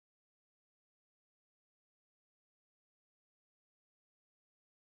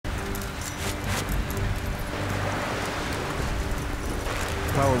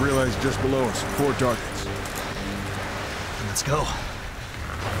realized just below us. 4 targets. Let's go.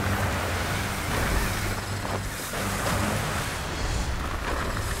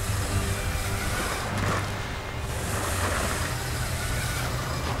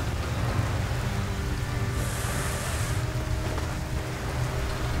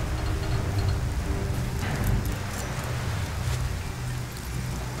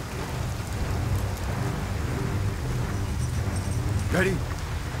 Ready?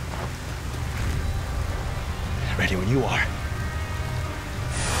 Ready when you are.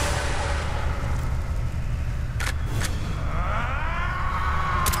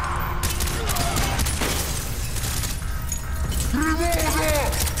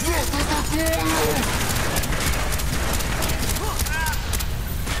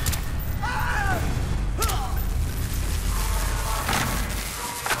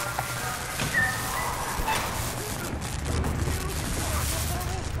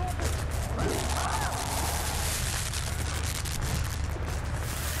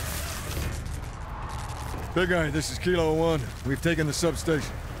 Big Guy, this is Kilo 1. We've taken the substation.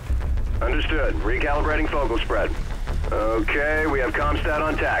 Understood. Recalibrating focal spread. Okay, we have Comstat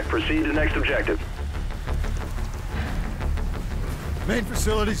on tack. Proceed to next objective. Main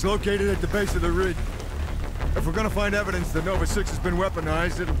facility's located at the base of the ridge. If we're gonna find evidence that Nova 6 has been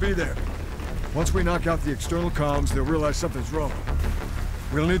weaponized, it'll be there. Once we knock out the external comms, they'll realize something's wrong.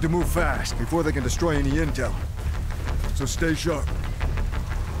 We'll need to move fast before they can destroy any intel. So stay sharp.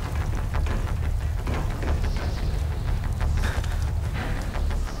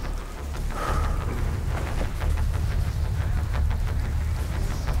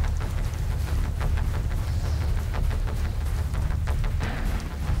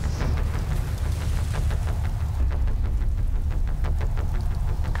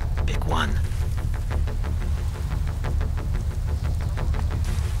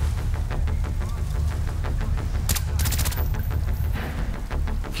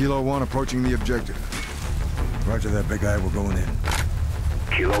 Kilo 1 approaching the objective. Roger that, Big Guy. We're going in.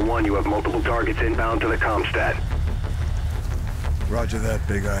 Kilo 1, you have multiple targets inbound to the Comstat. Roger that,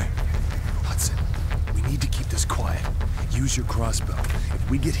 Big Guy. Hudson, we need to keep this quiet. Use your crossbow.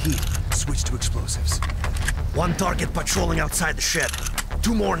 If we get heat, switch to explosives. 1 target patrolling outside the shed.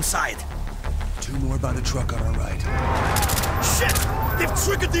 2 more inside. 2 more by the truck on our right. Shit! They've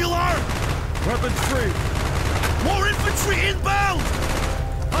triggered the alarm! Weapons free! More infantry inbound!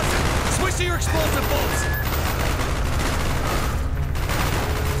 Hudson, switch to your explosive bolts!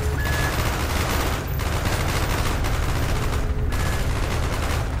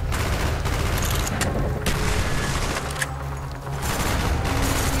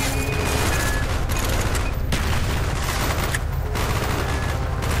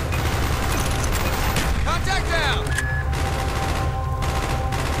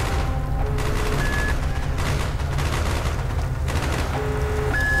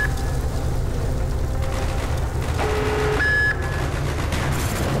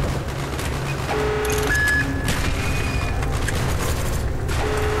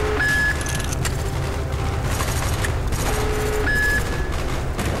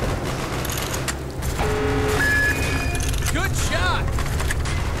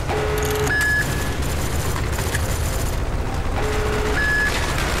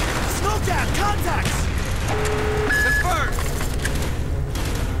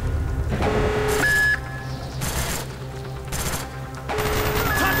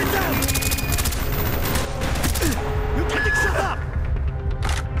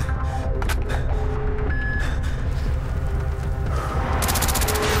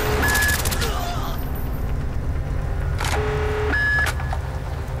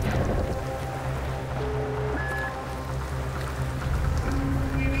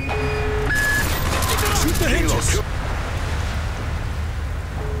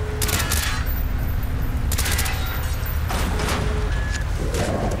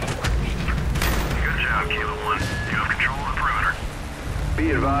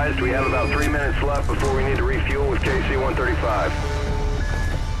 We have about 3 minutes left before we need to refuel with KC-135.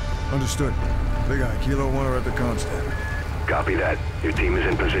 Understood. Big Eye, Kilo 1 are at the Comstat. Copy that. Your team is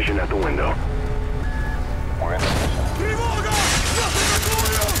in position at the window. We're in position.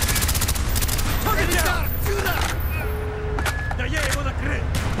 Target down!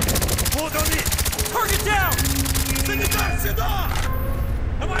 Hold on it! Target down! Санитар, сюда!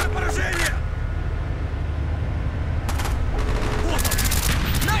 Давай на поражение!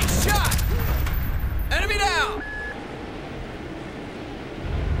 Nice shot! Enemy down!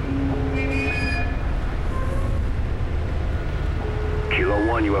 Kilo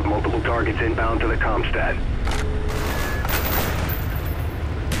 1, you have multiple targets inbound to the Comstat.